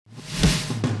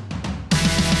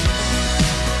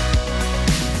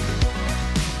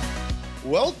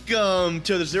Welcome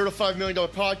to the $0 to $5 Million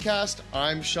podcast.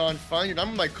 I'm Sean Fine, and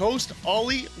I'm my co-host,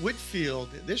 Ollie Whitfield.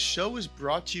 This show is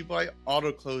brought to you by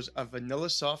AutoClose, a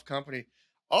VanillaSoft company.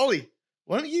 Ollie,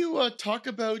 why don't you talk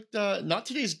about not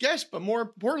today's guest, but more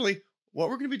importantly, what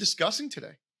we're going to be discussing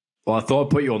today? Well, I thought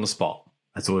I'd put you on the spot.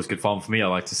 That's always good fun for me. I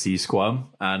like to see you squirm.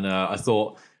 And I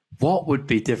thought, what would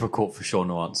be difficult for Sean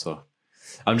to answer?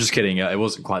 I'm just kidding. It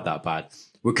wasn't quite that bad.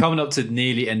 We're coming up to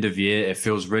nearly end of year. It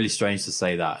feels really strange to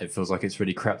say that. It feels like it's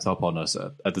really crept up on us.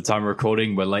 At the time of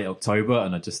recording, we're late October,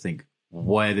 and I just think,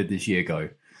 where did this year go?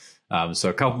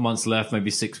 So a couple months left, maybe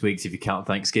 6 weeks if you count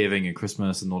Thanksgiving and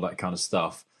Christmas and all that kind of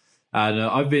stuff. And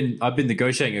I've been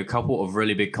negotiating a couple of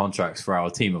really big contracts for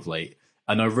our team of late,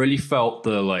 and I really felt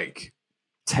the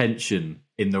tension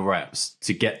in the reps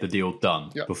to get the deal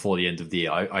done before the end of the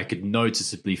year. I could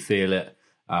noticeably feel it,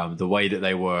 the way that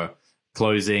they were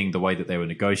closing, the way that they were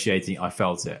negotiating. I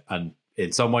felt it, and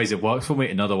in some ways it works for me.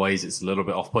 In other ways it's a little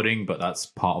bit off-putting, but that's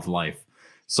part of life.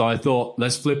 So I thought,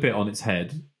 let's flip it on its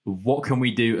head. What can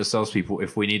we do as salespeople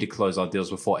if we need to close our deals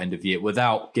before end of year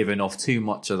without giving off too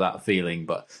much of that feeling?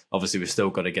 But obviously we've still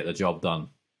got to get the job done.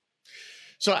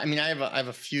 So I mean, I have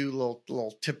a few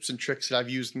little tips and tricks that I've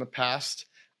used in the past.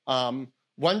 One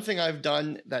thing I've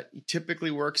done that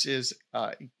typically works is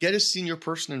get a senior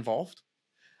person involved.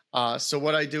 So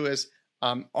what I do is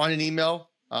on an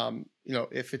email,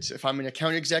 if I'm an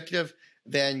account executive,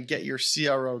 then get your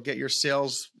CRO, get your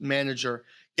sales manager,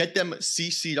 get them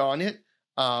CC'd on it.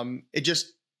 It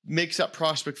just makes that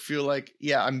prospect feel like,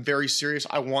 yeah, I'm very serious.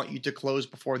 I want you to close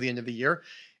before the end of the year.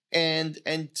 And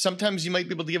sometimes you might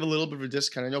be able to give a little bit of a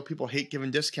discount. I know people hate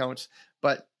giving discounts,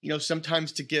 but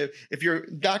sometimes if you're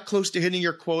that close to hitting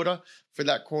your quota for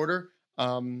that quarter,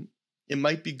 it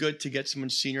might be good to get someone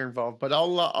senior involved. But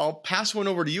I'll pass one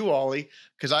over to you, Ollie,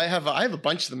 because I have a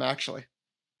bunch of them actually.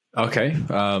 Okay,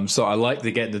 so I like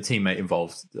the getting the teammate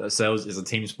involved. Sales is a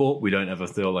team sport. We don't ever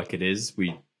feel like it is.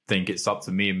 We think it's up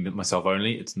to me and myself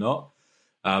only. It's not.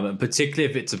 And particularly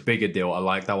if it's a bigger deal, I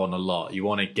like that one a lot. You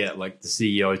want to get the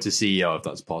CEO to CEO if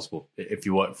that's possible. If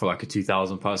you work for a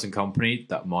 2,000 person company,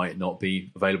 that might not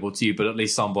be available to you, but at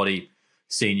least somebody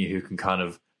senior who can kind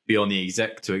of be on the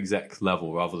exec to exec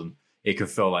level rather than it can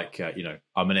feel like,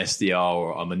 I'm an SDR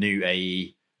or I'm a new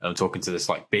AE and I'm talking to this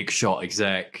big shot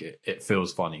exec. It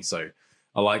feels funny. So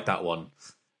I like that one.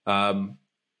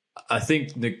 I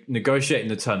think negotiating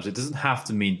the terms, it doesn't have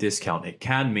to mean discount. It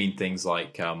can mean things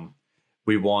like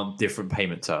we want different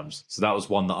payment terms. So that was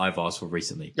one that I've asked for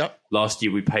recently. Yep. Last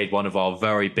year, we paid one of our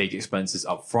very big expenses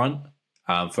up front.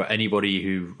 For anybody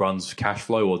who runs cash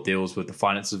flow or deals with the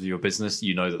finances of your business,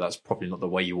 that's probably not the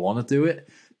way you want to do it.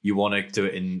 You want to do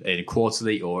it in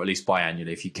quarterly or at least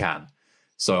biannually if you can.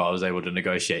 So I was able to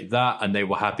negotiate that, and they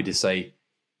were happy to say,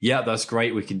 yeah, that's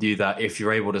great. We can do that if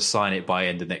you're able to sign it by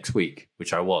end of next week,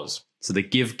 which I was. So the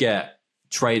give-get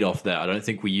trade-off there, I don't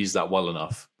think we use that well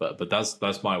enough, but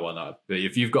that's my one. But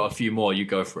if you've got a few more, you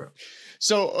go for it.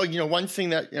 So, one thing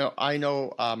that, I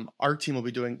know our team will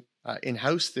be doing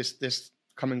in-house this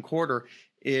coming quarter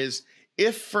is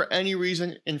if for any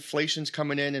reason inflation's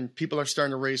coming in and people are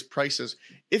starting to raise prices,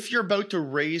 if you're about to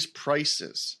raise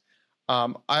prices,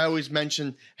 I always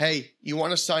mention, hey, you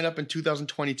want to sign up in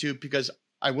 2022 because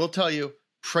I will tell you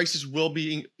prices will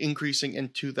be increasing in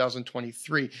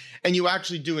 2023. And you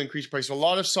actually do increase prices. A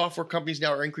lot of software companies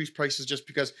now are increased prices just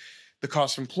because the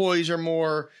cost of employees are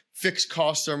more, fixed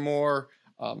costs are more,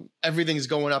 everything's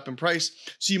going up in price.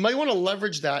 So you might want to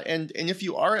leverage that. And if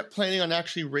you are planning on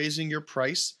actually raising your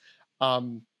price,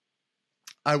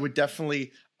 I would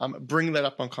definitely bring that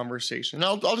up on conversation.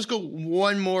 And I'll just go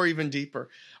one more even deeper.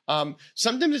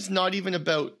 Sometimes it's not even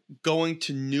about going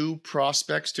to new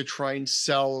prospects to try and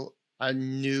sell a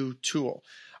new tool.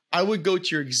 I would go to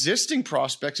your existing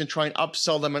prospects and try and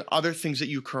upsell them on other things that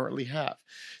you currently have.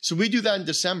 So we do that in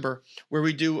December, where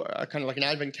we do kind of like an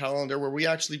advent calendar where we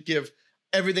actually give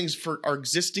everything's for our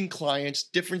existing clients,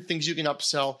 different things you can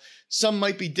upsell. Some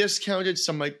might be discounted,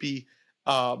 some might be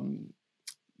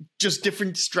just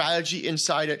different strategy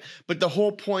inside it. But the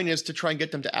whole point is to try and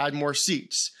get them to add more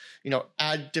seats,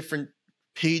 add different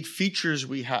paid features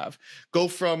we have, go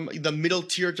from the middle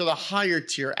tier to the higher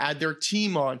tier, add their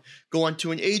team on, go on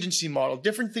to an agency model,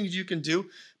 different things you can do.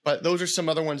 But those are some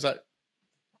other ones that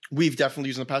we've definitely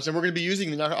used in the past and we're going to be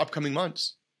using in the upcoming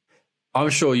months. I'm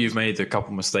sure you've made a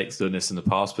couple mistakes doing this in the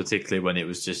past, particularly when it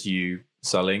was just you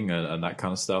selling and that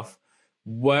kind of stuff.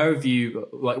 Where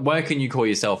can you call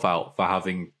yourself out for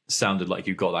having sounded like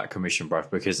you got that commission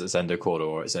breath because it's end of quarter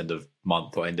or it's end of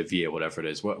month or end of year, whatever it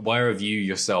is? Where have you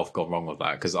yourself gone wrong with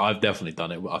that? Because I've definitely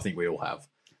done it. I think we all have.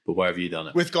 But where have you done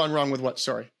it? With gone wrong with what?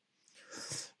 Sorry.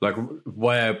 Like,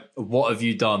 what have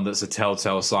you done that's a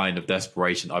telltale sign of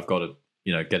desperation? I've got to,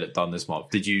 get it done this month.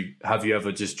 Have you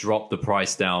ever just dropped the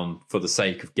price down for the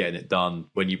sake of getting it done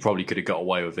when you probably could have got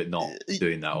away with it not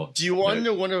doing that? Or, do you want to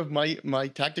know one of my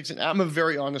tactics? And I'm a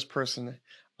very honest person.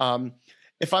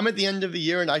 If I'm at the end of the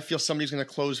year and I feel somebody's going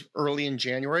to close early in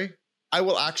January, I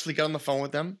will actually get on the phone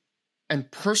with them and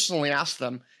personally ask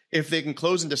them if they can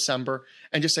close in December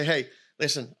and just say, hey,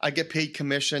 listen, I get paid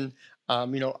commission.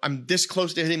 I'm this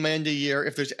close to hitting my end of the year.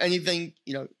 If there's anything,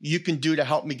 you can do to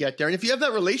help me get there. And if you have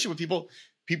that relationship with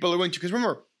people are willing to, because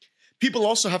remember, people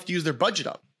also have to use their budget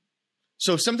up.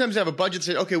 So sometimes they have a budget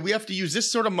say, okay, we have to use this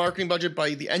sort of marketing budget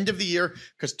by the end of the year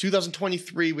because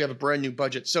 2023, we have a brand new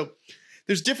budget. So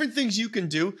there's different things you can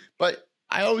do, but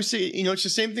I always say, it's the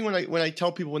same thing when I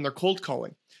tell people when they're cold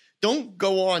calling. Don't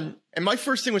go on. And my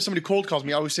first thing when somebody cold calls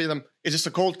me, I always say to them, is this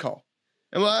a cold call?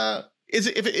 And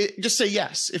just say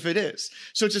yes if it is.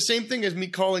 So it's the same thing as me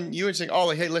calling you and saying,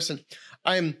 Ollie, hey, listen,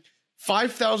 I'm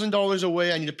 $5,000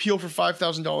 away. I need a PO for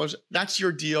 $5,000. That's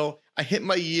your deal. I hit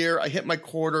my year. I hit my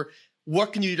quarter.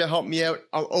 What can you do to help me out?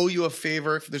 I'll owe you a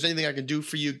favor. If there's anything I can do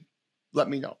for you, let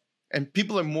me know. And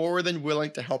people are more than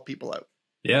willing to help people out.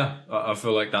 Yeah, I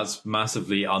feel like that's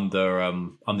massively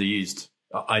underused.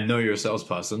 I know you're a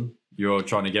salesperson. You're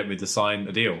trying to get me to sign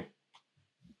a deal.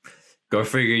 Go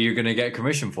figure, you're going to get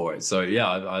commission for it. So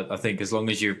yeah, I think as long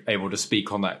as you're able to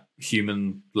speak on that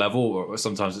human level, or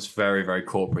sometimes it's very, very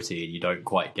corporate-y and you don't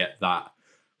quite get that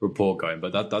rapport going.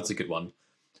 But that's a good one.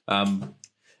 I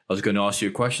was going to ask you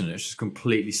a question. It's just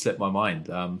completely slipped my mind.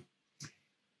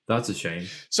 That's a shame.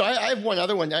 So I have one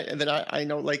other one that I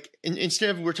know, like instead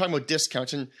of we're talking about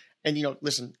discounts and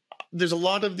listen, there's a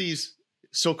lot of these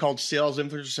so-called sales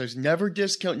influencers never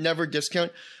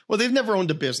discount. Well, they've never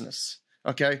owned a business.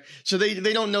 Okay. So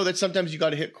they don't know that sometimes you got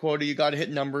to hit quota, you got to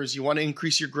hit numbers, you want to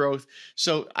increase your growth.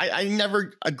 So I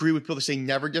never agree with people that say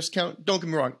never discount. Don't get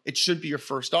me wrong. It should be your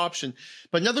first option.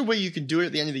 But another way you can do it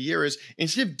at the end of the year is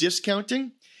instead of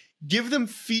discounting, give them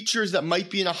features that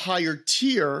might be in a higher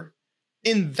tier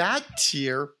in that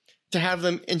tier to have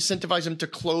them incentivize them to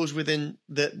close within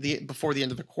the before the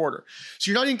end of the quarter.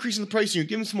 So you're not increasing the price, you're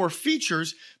giving some more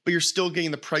features, but you're still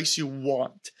getting the price you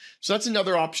want. So that's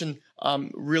another option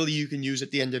really you can use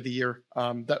at the end of the year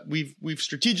that we've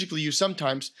strategically used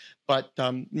sometimes. But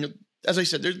as I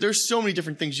said, there's so many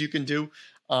different things you can do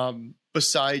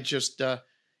besides just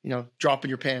dropping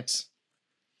your pants.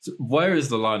 So where is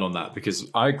the line on that? Because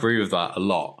I agree with that a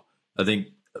lot. I think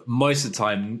most of the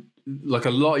time, like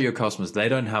a lot of your customers, they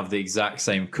don't have the exact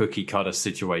same cookie cutter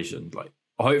situation. Like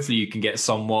hopefully you can get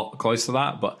somewhat close to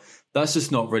that, but that's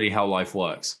just not really how life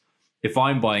works. If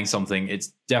I'm buying something,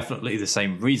 it's definitely the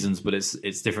same reasons, but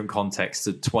it's different context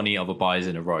to 20 other buyers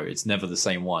in a row. It's never the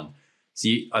same one. So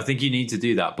I think you need to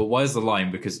do that. But where's the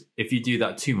line? Because if you do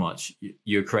that too much,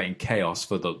 you're creating chaos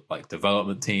for the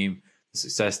development team, the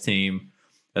success team.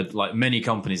 Like many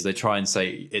companies, they try and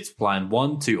say it's plan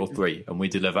 1, 2, or 3, and we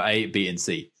deliver A, B, and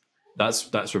C. That's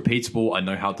repeatable. I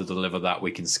know how to deliver that.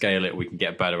 We can scale it. We can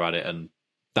get better at it. And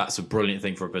that's a brilliant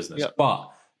thing for a business. Yep. But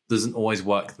doesn't always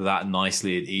work that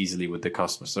nicely and easily with the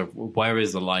customer. So where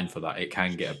is the line for that? It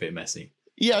can get a bit messy.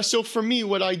 Yeah. So for me,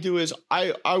 what I do is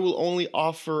I will only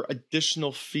offer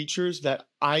additional features that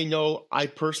I know I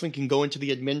personally can go into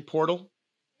the admin portal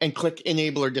and click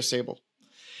enable or disable.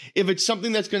 If it's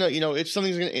something that's going to, if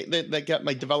something's going to that get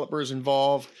my developers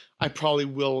involved, I probably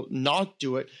will not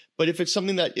do it. But if it's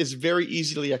something that is very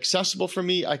easily accessible for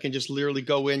me, I can just literally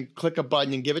go in, click a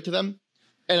button and give it to them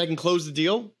and I can close the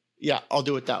deal. Yeah, I'll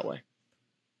do it that way.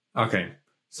 Okay.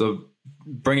 So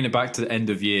bringing it back to the end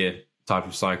of year type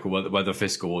of cycle, whether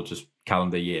fiscal or just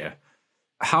calendar year,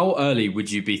 how early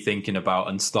would you be thinking about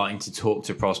and starting to talk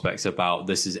to prospects about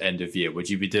this is end of year?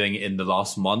 Would you be doing it in the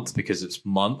last month because it's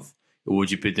month? Or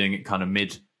would you be doing it kind of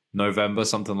mid-November,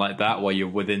 something like that, where you're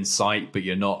within sight, but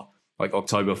you're not like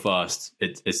October 1st?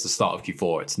 It's the start of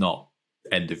Q4. It's not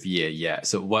end of year yet.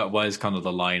 So where's kind of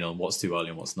the line on what's too early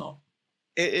and what's not?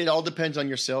 It all depends on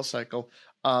your sales cycle.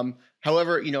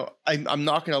 However, I'm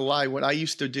not going to lie. What I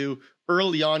used to do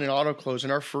early on in AutoClose in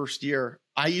our first year,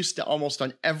 I used to almost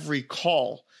on every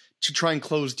call to try and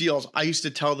close deals, I used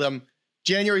to tell them,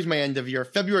 January is my end of year,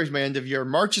 February is my end of year,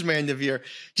 March is my end of year,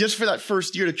 just for that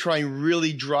first year to try and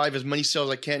really drive as many sales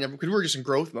as I can, because we're just in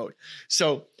growth mode.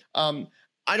 So I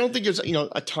don't think there's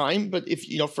a time, but if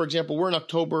for example, we're in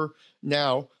October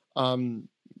now,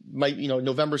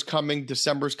 November's coming,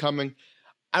 December's coming.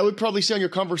 I would probably say on your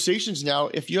conversations now,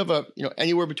 if you have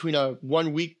anywhere between a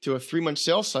 1 week to a 3 month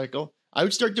sales cycle, I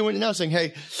would start doing it now, saying,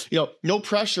 hey, no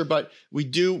pressure, but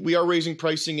we are raising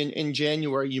pricing in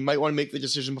January. You might want to make the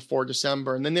decision before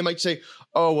December. And then they might say,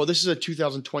 oh, well, this is a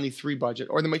 2023 budget.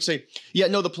 Or they might say, yeah,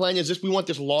 no, the plan is this. We want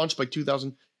this launched by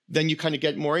 2000. Then you kind of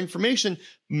get more information,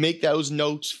 make those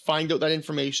notes, find out that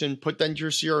information, put that into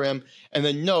your CRM, and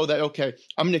then know that, okay,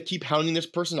 I'm going to keep hounding this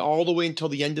person all the way until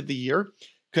the end of the year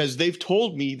because they've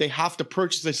told me they have to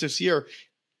purchase this year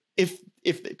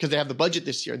because they have the budget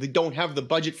this year. They don't have the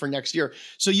budget for next year.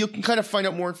 So you can kind of find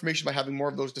out more information by having more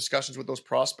of those discussions with those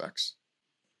prospects.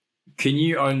 Can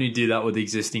you only do that with the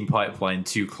existing pipeline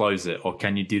to close it, or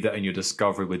can you do that in your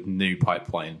discovery with new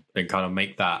pipeline and kind of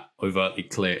make that overtly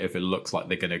clear if it looks like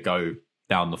they're going to go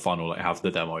down the funnel, like have the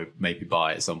demo maybe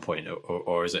buy at some point,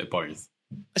 or is it both?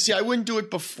 See, I wouldn't do it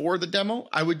before the demo.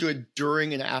 I would do it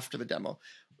during and after the demo.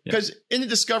 Because in the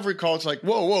discovery call, it's like,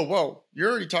 whoa, you're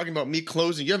already talking about me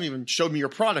closing. You haven't even showed me your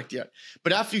product yet.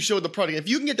 But after you show the product, if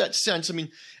you can get that sense, I mean,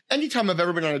 anytime I've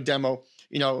ever been on a demo,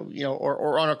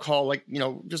 or on a call, like,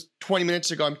 just 20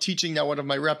 minutes ago, I'm teaching now one of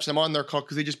my reps. I'm on their call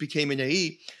because they just became an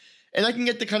AE. And I can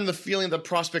get the kind of the feeling that the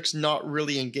prospect's not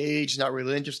really engaged, not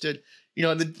really interested.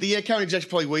 The account exec's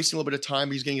probably wasting a little bit of time.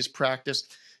 But he's getting his practice.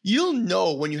 You'll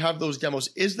know when you have those demos,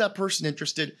 is that person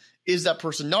interested? Is that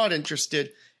person not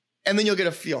interested? And then you'll get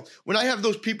a feel. When I have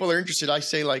those people that are interested, I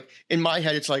say, like, in my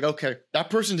head, it's like, okay, that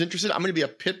person's interested. I'm going to be a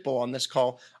pit bull on this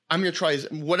call. I'm going to try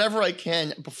whatever I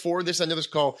can before this end of this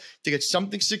call to get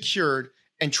something secured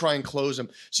and try and close them.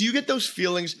 So you get those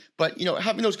feelings, but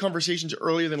having those conversations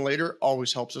earlier than later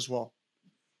always helps as well.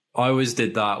 I always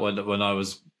did that when I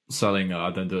was selling. I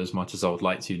don't do it as much as I would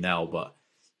like to now, but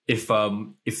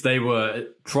if they were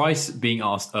price being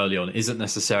asked early on isn't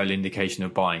necessarily an indication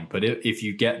of buying, but if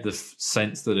you get the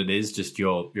sense that it is just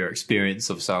your experience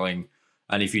of selling,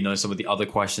 and if you know some of the other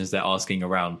questions they're asking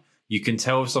around, you can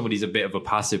tell if somebody's a bit of a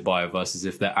passive buyer versus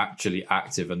if they're actually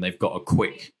active and they've got a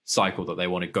quick cycle that they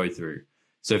want to go through.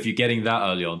 So if you're getting that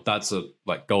early on, that's a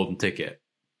golden ticket.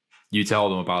 You tell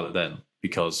them about it then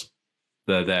because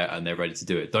they're there and they're ready to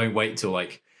do it. Don't wait till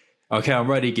okay, I'm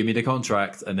ready, give me the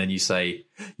contract. And then you say,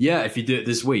 yeah, if you do it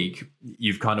this week,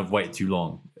 you've kind of waited too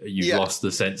long. You've lost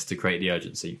the sense to create the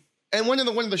urgency. And one of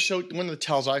the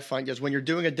tells I find is when you're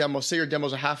doing a demo, say your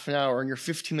demo's a half an hour and you're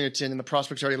 15 minutes in and the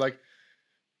prospect's already like,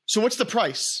 so what's the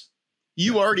price?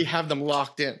 You already have them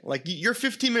locked in. Like, you're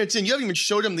 15 minutes in. You haven't even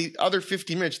showed them the other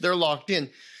 15 minutes. They're locked in.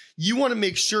 You want to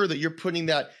make sure that you're putting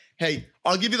that, hey,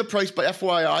 I'll give you the price, but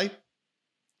FYI,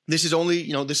 this is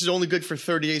only good for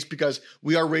 30 days because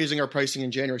we are raising our pricing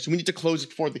in January. So we need to close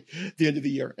it before the end of the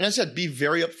year. And as I said, be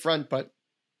very upfront, but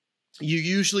you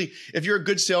usually, if you're a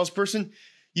good salesperson,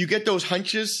 you get those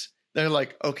hunches that are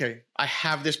like, okay, I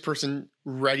have this person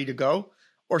ready to go.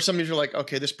 Or sometimes you're like,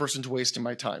 okay, this person's wasting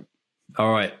my time.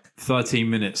 All right, 13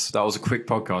 minutes. That was a quick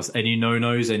podcast. Any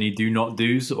no-nos, any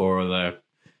do-not-dos, or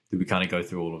did we kind of go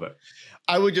through all of it?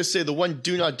 I would just say the one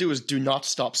do not do is do not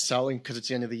stop selling because it's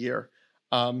the end of the year.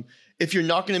 If you're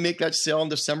not going to make that sale in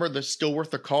December, that's still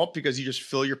worth a call because you just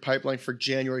fill your pipeline for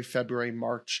January, February,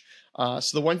 March. So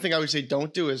the one thing I would say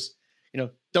don't do is,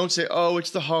 don't say, oh,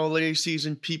 it's the holiday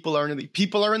season. People are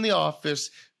in the office.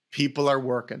 People are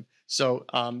working. So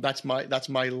that's my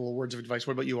little words of advice.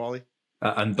 What about you, Ollie?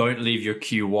 And don't leave your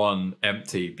Q1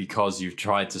 empty because you've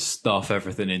tried to stuff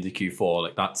everything into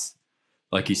Q4. That's,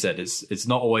 like you said, it's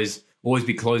not always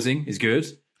be closing is good.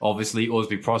 Obviously, always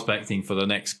be prospecting for the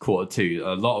next quarter too.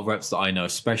 A lot of reps that I know,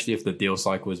 especially if the deal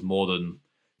cycle is more than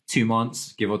 2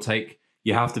 months, give or take,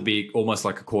 you have to be almost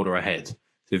like a quarter ahead.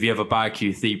 So if you have a bad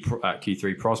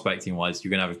Q3 prospecting wise, you're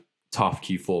going to have a tough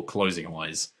Q4 closing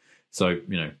wise. So,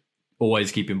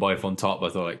 always keeping both on top. I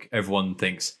thought everyone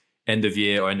thinks end of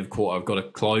year or end of quarter, I've got to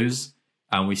close,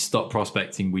 and we stop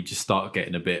prospecting. We just start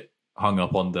getting a bit hung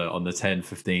up on the 10,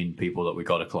 15 people that we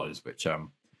got to close, which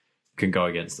can go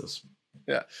against us.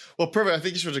 Yeah. Well, perfect. I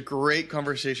think this was a great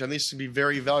conversation. I think this can be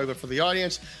very valuable for the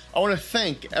audience. I want to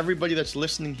thank everybody that's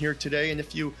listening here today. And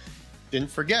if you didn't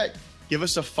forget, give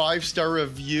us a 5-star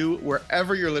review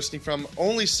wherever you're listening from.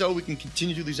 Only so we can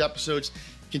continue to do these episodes,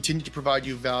 continue to provide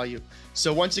you value.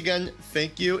 So once again,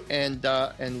 thank you and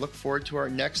look forward to our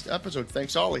next episode.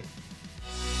 Thanks, Ollie.